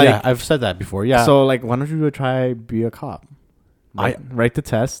feel like, yeah. I've said that before. Yeah. So like, why don't you try be a cop? Write the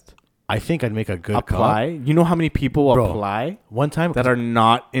test. I think I'd make a good Apply. cop. You know how many people Bro, apply One time that are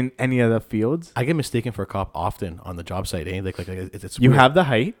not in any other fields? I get mistaken for a cop often on the job site. Eh? Like it's You weird. have the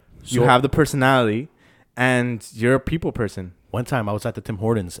height, you So- have the personality, and you're a people person. One time I was at the Tim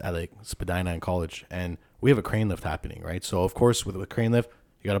Hortons at like Spadina in college, and we have a crane lift happening, right? So of course with a crane lift,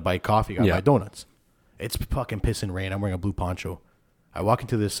 you gotta buy coffee, you gotta Yeah. buy donuts. It's fucking pissing rain. I'm wearing a blue poncho. I walk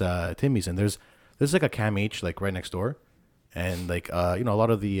into this Timmy's, and there's like a Cam H like right next door, and like a lot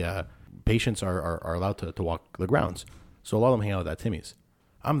of the patients are allowed to walk the grounds, so a lot of them hang out at that Timmy's.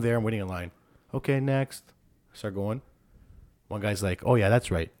 I'm there, I'm waiting in line. Okay, next, start going. One guy's like, "Oh yeah,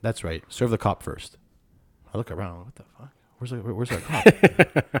 that's right. Serve the cop first." I look around. What the fuck? Where's our cop?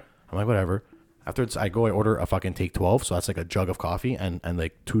 I'm like, whatever. Afterwards, I go and order a fucking take 12. So that's like a jug of coffee and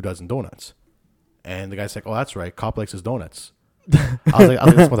like 24 donuts. And the guy's like, "Oh, that's right. Cop likes his donuts." I was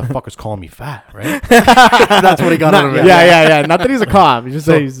like, this motherfucker's calling me fat, right? That's what he got out of it. Yeah. Not that he's a cop. You just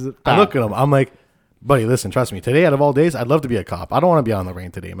say he's I fat. look at him. I'm like, buddy, listen, trust me. Today, out of all days, I'd love to be a cop. I don't want to be out in the rain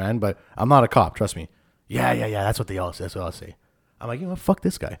today, man. But I'm not a cop. Trust me. Yeah. That's what they all say. That's what I'll say. I'm like, fuck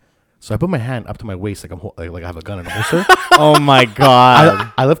this guy. So I put my hand up to my waist like like I have a gun in a holster. Oh my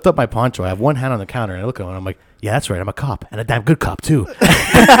God. I lift up my poncho. I have one hand on the counter, and I look at him, and I'm like, yeah, that's right. I'm a cop, and a damn good cop, too.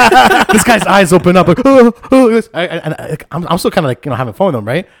 This guy's eyes open up, like, I'm still kind of like, having fun with him,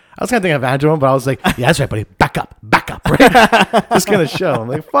 right? I was kind of taking advantage of him, but I was like, yeah, that's right, buddy. Back up, right? Just kind of show. I'm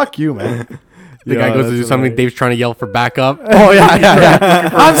like, fuck you, man. The guy goes to do something. Dave's trying to yell for backup. Oh, yeah.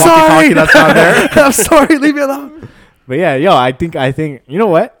 I'm sorry. That's not there. I'm sorry. Leave me alone. But yeah, I think you know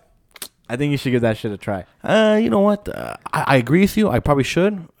what? I think you should give that shit a try. You know what? I agree with you. I probably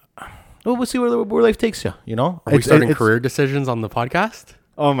should. Well, we'll see where life takes you. You know, Are we starting career decisions on the podcast?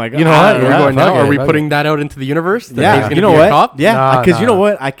 Oh my god! You know what? Are we Yeah, going now? fuck Are it, we fuck putting that out into the universe? that Yeah, he's gonna you know be a what? cop? Yeah, because you know Nah.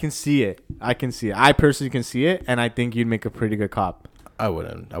 what? I can see it. I can see it. I personally can see it, and I think you'd make a pretty good cop. I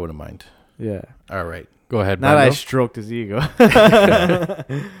wouldn't mind. Yeah. All right. Go ahead, Now that I Brando. stroked his ego.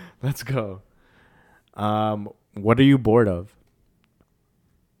 Let's go. What are you bored of?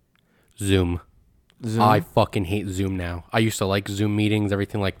 Zoom. Zoom? I fucking hate Zoom now. I used to like Zoom meetings,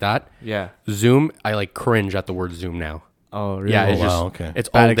 everything like that. Yeah. Zoom, I like cringe at the word Zoom now. Oh, really? Yeah, it's wow, just okay. it's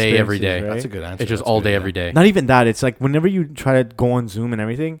Bad all day every experiences, day. right? That's a good answer. It's just That's all good, day yeah. every day. Not even that. It's like whenever you try to go on Zoom and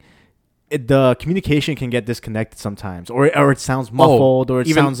everything, the communication can get disconnected sometimes, or it sounds muffled, or it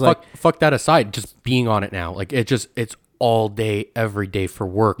even sounds like fuck that aside. Just being on it now, like it's all day every day for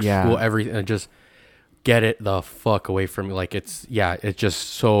work, Yeah. school, everything. Just get it the fuck away from me. Like it's just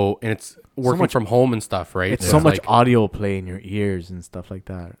so, and it's working much- from home and stuff, right? it's so much like, audio play in your ears and stuff like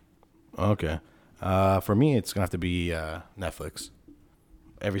that. Okay. For me, it's gonna have to be Netflix.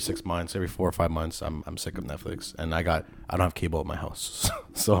 Every 6 months, every 4 or 5 months, I'm sick of Netflix, and I don't have cable at my house.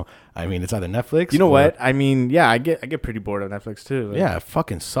 So I mean, it's either Netflix. You know or- what? I mean, yeah, I get pretty bored of Netflix too. Like, Yeah, it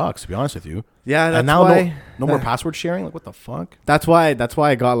fucking sucks to be honest with you. yeah. That's And now why. no more password sharing. Like what the fuck? That's why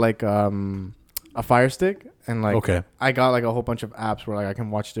I got like a Fire Stick, and like Okay. I got like a whole bunch of apps where like I can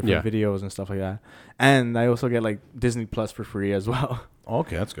watch different Yeah. videos and stuff like that. And I also get like Disney Plus for free as well.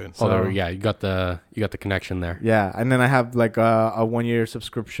 Okay, that's good. oh, So- yeah, you got the connection there. Yeah, and then I have like a 1-year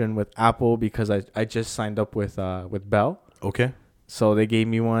subscription with Apple because I just signed up with Bell. Okay. So they gave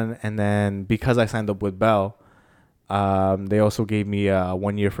me one, and then because I signed up with Bell, they also gave me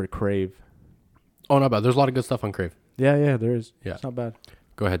 1 year for Crave. Oh, not bad. There's a lot of good stuff on Crave. Yeah, there is. Yeah. It's not bad.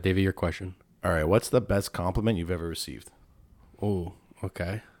 Go ahead, Davey. Your question. All right. What's the best compliment you've ever received? Oh,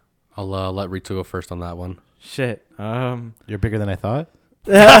 okay. I'll let Rita go first on that one. Shit. You're bigger than I thought.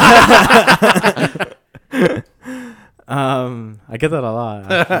 I get that a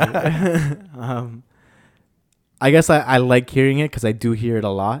lot. Actually. I guess I like hearing it because I do hear it a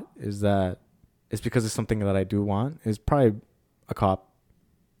lot. Is that it's because it's something that I do want. Is probably a cop.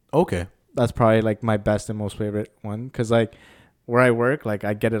 Okay. That's probably like my best and most favorite one because like where I work, like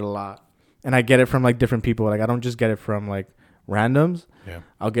I get it a lot, and I get it from like different people. Like I don't just get it from like randoms. Yeah.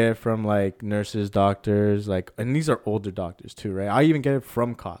 I'll get it from like nurses, doctors, like, and these are older doctors too, right? I even get it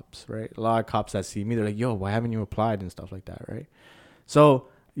from cops, right? A lot of cops that see me, they're like, "Yo, why haven't you applied?" and stuff like that, right? So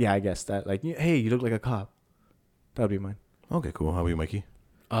yeah, I guess that like, hey, you look like a cop. That would be mine. Okay. Cool. How about you, Mikey?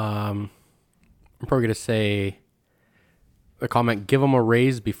 I'm probably gonna say a comment. Give them a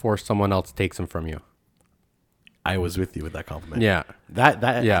raise before someone else takes them from you. I was with you with that compliment. Yeah,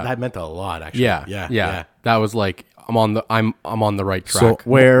 That meant a lot actually. yeah. That was like I'm on the right So- track.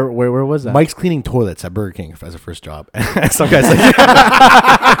 Where was that? Mike's cleaning toilets at Burger King as a first job. Some guys like,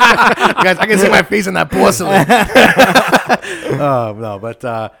 guys, I can see my face in that porcelain.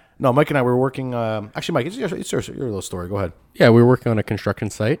 No, Mike and I were working. Actually, Mike, it's your little story. Go ahead. Yeah, we were working on a construction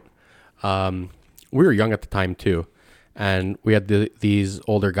site. We were young at the time too, and we had these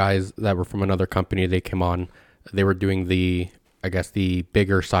older guys that were from another company. They came on. They were doing the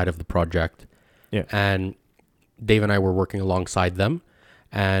bigger side of the project. Yeah. And Dave and I were working alongside them,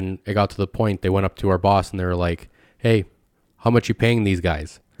 and it got to the point they went up to our boss and they were like, "Hey, how much you paying these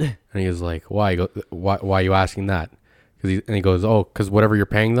guys?" And he was like, "Why? Why are you asking that?" And he goes, "Oh, because whatever you're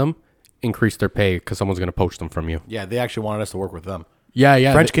paying them, increase their pay because someone's gonna poach them from you." Yeah, they actually wanted us to work with them.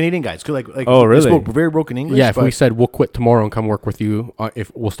 Yeah. French Canadian guys. Like Oh, they really? spoke very broken English. Yeah, if we but said we'll quit tomorrow and come work with you,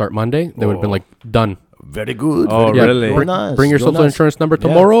 if we'll start Monday, they would have been like, done. very good. Oh, very Yeah, good. really? You're Bring, nice. bring your You're social nice. insurance number Yeah.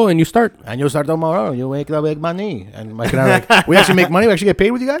 tomorrow and you start. And you start tomorrow. You make the big money. And Mike and I are like, we actually make money. We actually get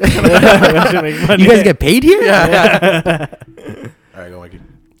paid with you guys. You guys get paid here? All right, go, Mikey.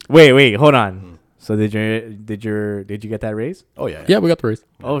 Wait, hold on. So did you get that raise? Oh yeah. Yeah, we got the raise.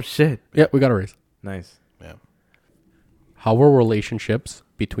 Oh shit. Yeah, we got a raise. Nice. Yeah. How will relationships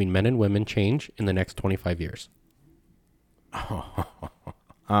between men and women change in the next 25 years?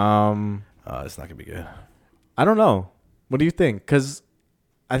 It's not gonna be good. I don't know. What do you think? Because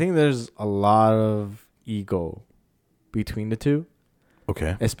I think there's a lot of ego between the two,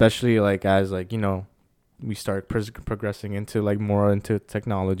 Okay. especially like as like, you know, we start progressing into like more into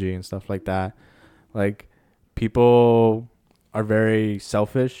technology and stuff like that. Like people are very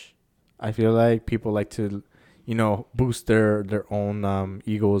selfish. I feel like people like to, you know, boost their own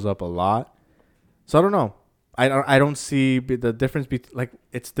egos up a lot. So I don't know. I don't see the difference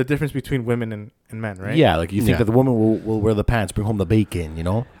it's the difference between women and men, right? Yeah, like you think Yeah. that the woman will wear the pants, bring home the bacon, you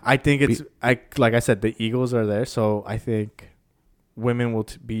know? I think it's like I said, the egos are there, so I think women will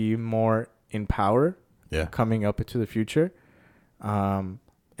be more in power Yeah. coming up into the future. And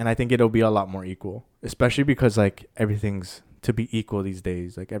I think it'll be a lot more equal, especially because like everything's to be equal these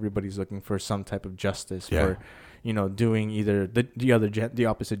days. Like everybody's looking for some type of justice for, doing either the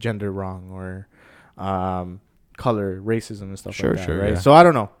opposite gender wrong or color, racism and stuff like that. Right. Yeah. So I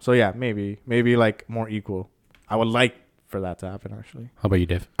don't know. So yeah, maybe like more equal. I would like for that to happen actually. How about you,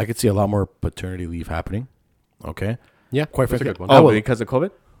 Dave? I could see a lot more paternity leave happening. Okay. Yeah, Quite that's a frankly, good one. I Oh, would- because of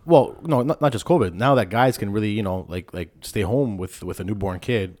COVID? Well, no, not just COVID. Now that guys can really, like stay home with a newborn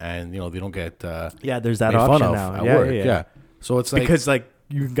kid, and they don't get Yeah, there's that made fun option of now. at Yeah, work. yeah, Yeah. So it's like because like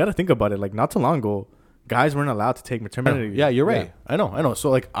you got to think about it. Like not too long ago, guys weren't allowed to take maternity leave. yeah, you're right. I know.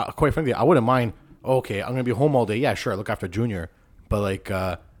 So like, quite frankly, I wouldn't mind. Okay, I'm gonna be home all day. Yeah, sure. Look after Junior, but like,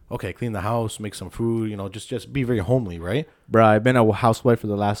 okay, clean the house, make some food. Just be very homely, right? Bro, I've been a housewife for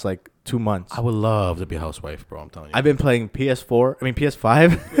the last like 2 months. I would love to be a housewife, bro. I'm telling you. I've been playing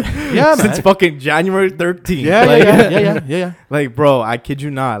PS5 Yeah, since man. fucking January 13th. yeah, Like, yeah. Like, bro, I kid you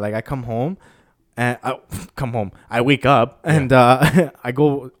not. Like, I come home and I wake up and I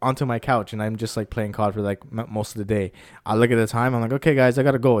go onto my couch and I'm just like playing COD for like most of the day. I look at the time. I'm like, okay, guys, I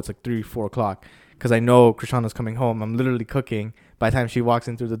gotta go. It's like 3-4 o'clock because I know Krishana's coming home. I'm literally cooking. By the time she walks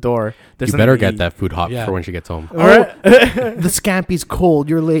in through the door, there's You something better to get eat. that food hot Yeah. for when she gets home. All right. The scampi's cold.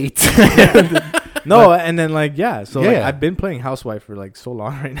 You're late. No, and then like so like Yeah. I've been playing housewife for like so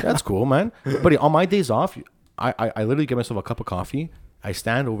long right now. That's cool, man. Buddy, on my days off, I literally get myself a cup of coffee. I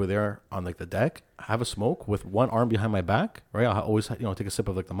stand over there on like the deck, have a smoke with one arm behind my back, right? I always take a sip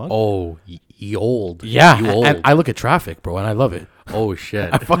of like the mug. Oh, you old. yeah, You old. and I look at traffic, bro, and I love it. Oh,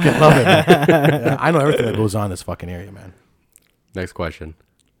 shit. I fucking love it. Man. Yeah, I know everything that goes on in this fucking area, man. Next question.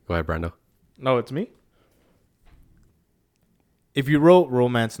 Go ahead, Brando. No, it's me. If you wrote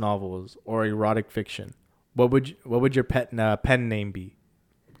romance novels or erotic fiction, what would your pen name be?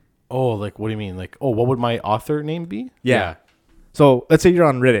 Oh, like what do you mean? Like, oh, what would my author name be? Yeah. So let's say you're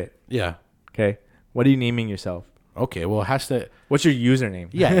on Reddit. Yeah. Okay. What are you naming yourself? Okay. Well, it has to. What's your username?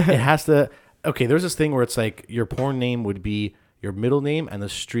 Yeah, it has to. Okay, there's this thing where it's like your porn name would be your middle name and the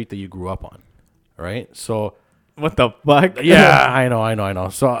street that you grew up on, right? So What the fuck? yeah, I know.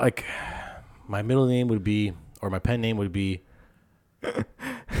 So like, my middle name would be, or my pen name would be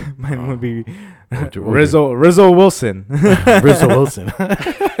Mine would be what would Rizzo Wilson. Rizzo Wilson.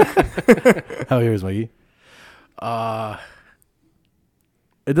 How here's my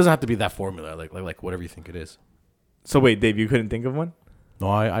it doesn't have to be that formula, like whatever you think it is. So wait, Dave, you couldn't think of one? No,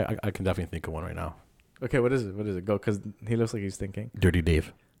 I can definitely think of one right now. Okay, what is it? What is it? Go, because he looks like he's thinking. Dirty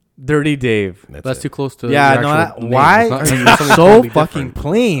Dave. Dirty Dave. That's it. too close to Yeah, your no. actual name. Why It's not- are it's you something so totally fucking different.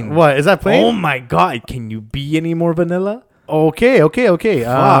 plain? What is that plain? Oh my god! Can you be any more vanilla? Okay.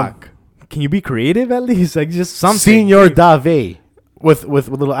 Fuck. Can you be creative at least? Like just something. Senor Dave with a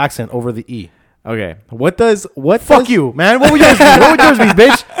little accent over the e. Okay. What? Fuck you, man. What would yours be?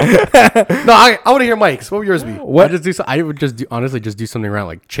 Bitch? No, I want to hear Mike's. What would yours be? I would just honestly just do something around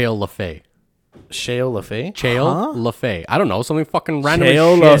like Chael LaFay. Shale LaFay? Chael LaFay. I don't know, something fucking random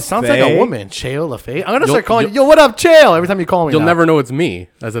Chael as shit. LaFay? It sounds like a woman. Chael LaFay. I'm gonna start calling you. you'll- Yo, what up, Chael? Every time you call me. You'll now. never know it's me.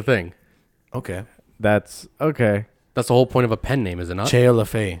 That's the thing. Okay. That's okay. That's the whole point of a pen name, is it not? Chael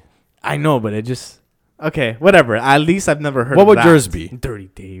LaFay. I know, but it just okay. Whatever. At least I've never heard. What of would that. yours be? Dirty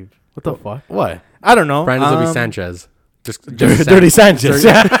Dave. What the fuck? What? I don't know. Brandon's will be Sanchez. Just Dirty Sanchez.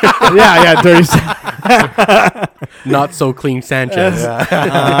 yeah, Dirty. Sa- Not so clean Sanchez.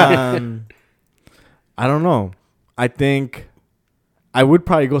 I don't know. I think I would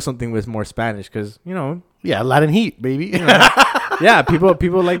probably go something with more Spanish because Yeah, Latin Heat, baby. yeah,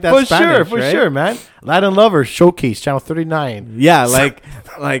 people like that. for Spanish, sure, right? sure, man. Latin Lovers Showcase, Channel 39. Yeah, like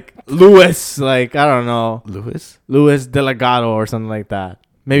Luis, like I don't know, Luis? Luis Delgado or something like that.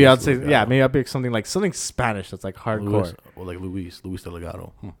 Maybe Luis I'd say Delgado. maybe I'll pick something Spanish that's like hardcore. Luis. Well, like Luis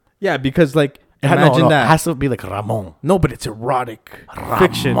Delgado. Yeah, because like No, imagine that. It has to be like Ramon. No, but it's erotic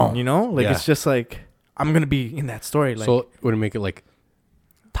fiction, Ramon. Like Yeah. it's just like I'm gonna be in that story. Like So would it make it like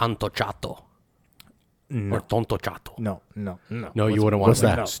Tanto Chato no, or Tonto Chato? no. No, you wouldn't want what's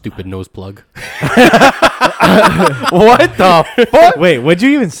like that? stupid nose plug. What the fuck? Wait, what'd you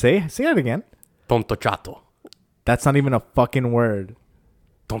even say? Say that again. Tonto Chato. That's not even a fucking word.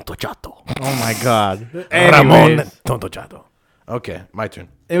 Tonto Chato. Oh my god. Ramon Anyways, Tonto Chato. Okay, my turn.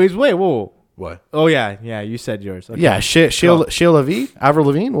 wait, whoa. What? Oh yeah, you said yours. Okay. Yeah, Shale Levine? Avril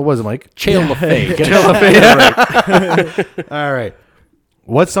Lavigne? What was it, Mike? Chael LaFay. All right.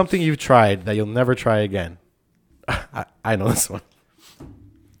 What's something you've tried that you'll never try again? I know this one.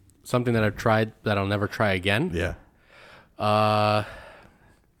 Something that I've tried that I'll never try again. Yeah.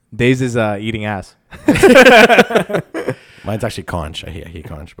 Days is eating ass. Mine's actually conch. I hate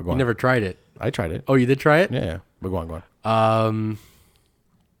conch. But go You on. never tried it. I tried it. Oh, you did try it? Yeah. But go on.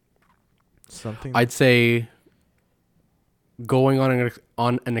 Something. I'd say going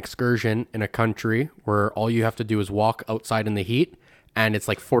on an excursion in a country where all you have to do is walk outside in the heat and it's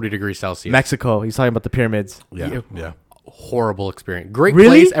like 40 degrees Celsius. Mexico. He's talking about the pyramids. Yeah. Horrible experience. Great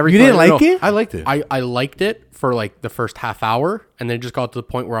Really? place. You didn't like it? I liked it. I liked it for like the first half hour, and then it just got to the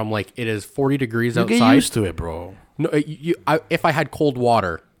point where I'm like, it is 40 degrees You outside. get used to it, bro. No, if I had cold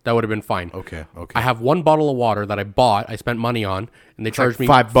water, that would have been fine. Okay. I have one bottle of water that I bought, I spent money on, and they charged me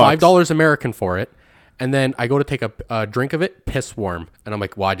 $5. $5 American for it. And then I go to take a drink of it, piss warm. And I'm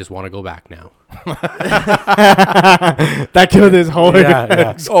like, well, I just want to go back now. That killed his whole.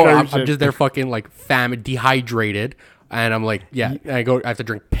 Yeah. Oh, I'm just there fucking like dehydrated. And I'm like, yeah, and I have to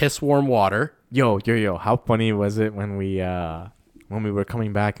drink piss warm water. Yo, how funny was it when we were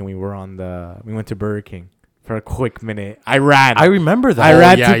coming back and we went to Burger King for a quick minute. I ran. I remember that. I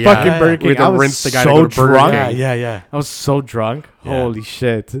ran yeah, to yeah. fucking Burger King. We had to I was rinse the guy to so go to Burger drunk. King. Yeah. I was so drunk. Yeah. Holy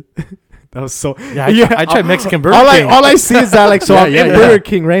shit. That was so. Yeah, I tried Mexican Burger all King. all I see is that like so Yeah, I'm yeah, in yeah. Burger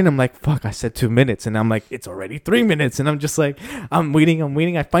King, right? And I'm like, fuck, I said 2 minutes, and I'm like, it's already 3 minutes, and I'm just like, I'm waiting.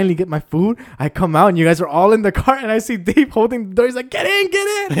 I finally get my food. I come out, and you guys are all in the car, and I see Dave holding the door. He's like, get in.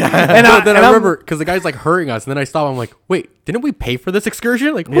 And then I remember because the guy's like hurrying us, and then I stop. I'm like, wait, didn't we pay for this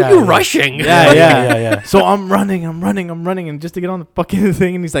excursion? Like, who are you rushing? Yeah. So I'm running, and just to get on the fucking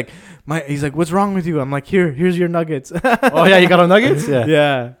thing, and he's like, what's wrong with you? I'm like, here's your nuggets. Oh yeah, you got on nuggets? Yeah.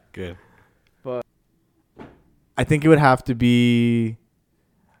 Yeah. Good. I think it would have to be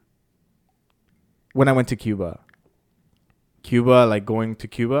when I went to Cuba. Like going to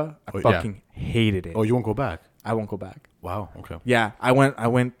Cuba, I yeah. fucking hated it. Oh, you won't go back? I won't go back. Wow. Okay. Yeah, I went I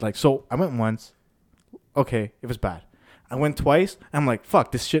went once. Okay, it was bad. I went twice. I'm like,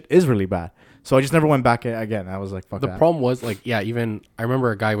 fuck, this shit is really bad. So I just never went back again. I was like, fuck The that. problem was like, yeah, even I remember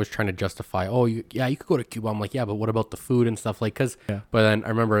a guy was trying to justify, you could go to Cuba. I'm like, yeah, but what about the food and stuff? Like, Yeah. But then I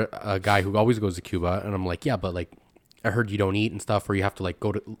remember a guy who always goes to Cuba, and I'm like, yeah, but like, I heard you don't eat and stuff, or you have to like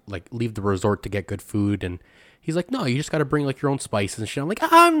go to like leave the resort to get good food. And he's like, no, you just got to bring like your own spices and shit. I'm like,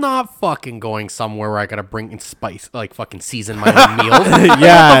 I'm not fucking going somewhere where I got to bring in spice, like fucking season my own meals.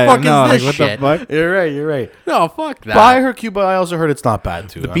 Yeah, what the fuck no, is like, this what shit? the fuck? You're right. No, fuck that. But I heard Cuba. I also heard it's not bad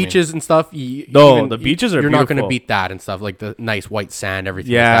too. The beaches and stuff. The beaches are You're not going to beautiful. beat that and stuff like the nice white sand,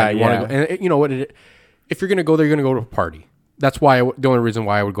 everything. Yeah, like that. You wanna go, and you know what? If you're going to go there, you're going to go to a party. That's why the only reason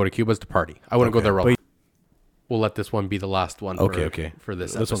why I would go to Cuba is to party. I wouldn't go there. Real. We'll let this one be the last one. Okay. For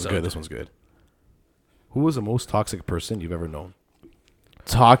this This one's episode. good. This one's good. Who was the most toxic person you've ever known?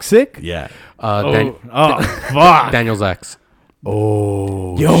 Toxic? Yeah. Fuck. Daniel's ex.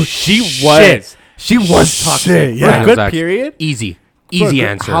 Oh. Yo, she was toxic. Yeah. For a Daniel's good ex. period. Easy For a good-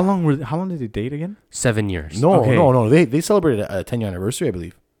 answer. How long did they date again? 7 years. No, Okay. no. They celebrated a 10-year anniversary, I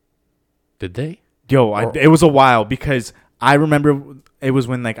believe. Did they? Yo, it was a while because I remember it was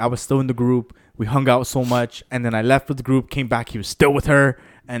when like I was still in the group. We hung out so much, and then I left with the group, came back. He was still with her,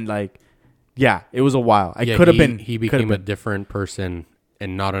 and like, yeah, it was a while. I could have been. He became a different person,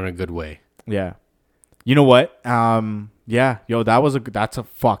 and not in a good way. Yeah. You know what? Yeah. Yo,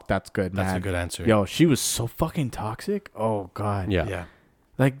 that's good, man. That's a good answer. Yo, she was so fucking toxic. Oh god. Yeah. Yeah.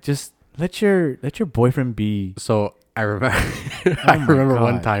 Like just let your boyfriend be. So I remember,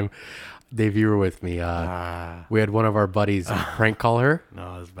 one God. time, Dave, you were with me. We had one of our buddies prank call her,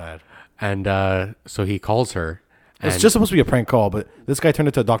 No, that's bad. and so he calls her. It's and- just supposed to be a prank call, but this guy turned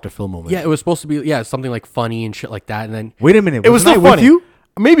into a Dr. Phil moment. yeah, it was supposed to be something like funny and shit like that, and then Wait a minute. It was wasn't not I funny. with you?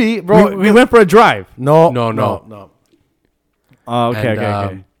 Maybe, bro. We went for a drive. No. Oh, okay, and,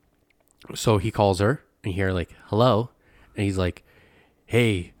 okay. So he calls her and here like hello, and he's like,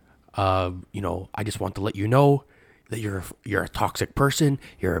 hey, I just want to let you know that you're a toxic person.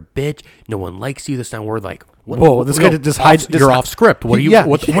 You're a bitch. No one likes you. This time we're like, what, Whoa, this guy just hides. You're off script. What are you? Yeah.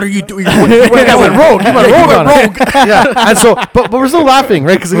 What are you doing? He went rogue. He went rogue. Yeah, and so, but we're still laughing,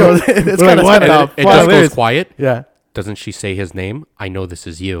 right? Because it's kind of what And the then it fuck? just Hilarious. goes quiet. yeah. Doesn't she say his name? I know this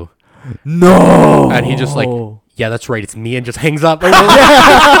is you. No. And he just like, yeah, that's right. It's me, and just hangs up. Go own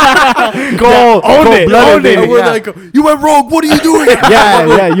it. Own it. And we're like, you went rogue. What are you doing?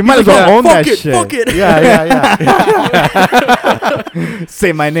 Yeah. You might as well own that Fuck it. shit. Fuck it. Yeah.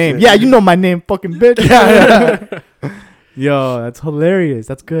 Say my name. Yeah, you know my name, fucking bitch. Yeah. Yo, that's hilarious.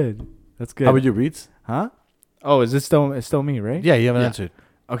 That's good. That's good. How about you, Reeds? Huh? Oh, is this still me, right? Yeah, you haven't answered.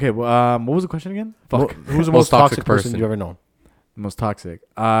 Okay. Well, what was the question again? Fuck. Who's the Most most toxic toxic person person. you've ever known? Most toxic.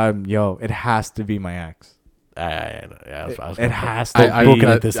 Yo, it has to be my ex. I was It has to. I be.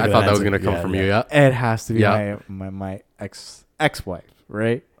 thought that was gonna come from you. Yeah. It has to be Yeah. my ex-wife,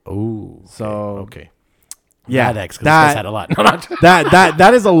 right? Oh. So okay. Yeah, Mad ex, because this guy's had a lot. No, not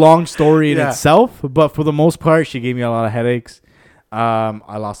that is a long story in Yeah. itself. But for the most part, she gave me a lot of headaches.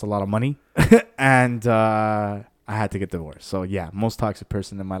 I lost a lot of money, and I had to get divorced. So yeah, most toxic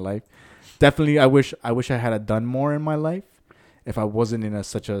person in my life. Definitely, I wish I had done more in my life if I wasn't in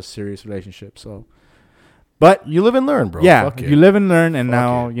such a serious relationship. So, but You live and learn, bro. yeah, Fuck it. you live and learn, and Fuck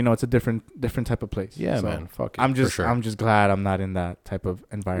now it. you know it's a different type of place. Yeah, So man. Fuck it. I'm just sure. I'm just glad I'm not in that type of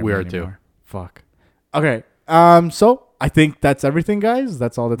environment We are too. anymore. Fuck. Okay. So I think that's everything, guys.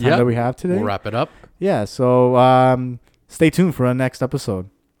 That's all the time Yep. that we have today. We'll wrap it up. Yeah. So stay tuned for our next episode.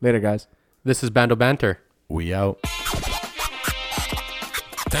 Later, guys. This is Bando Banter. We out.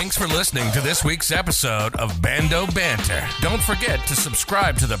 Thanks for listening to this week's episode of Bando Banter. Don't forget to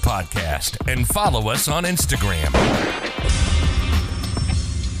subscribe to the podcast and follow us on Instagram.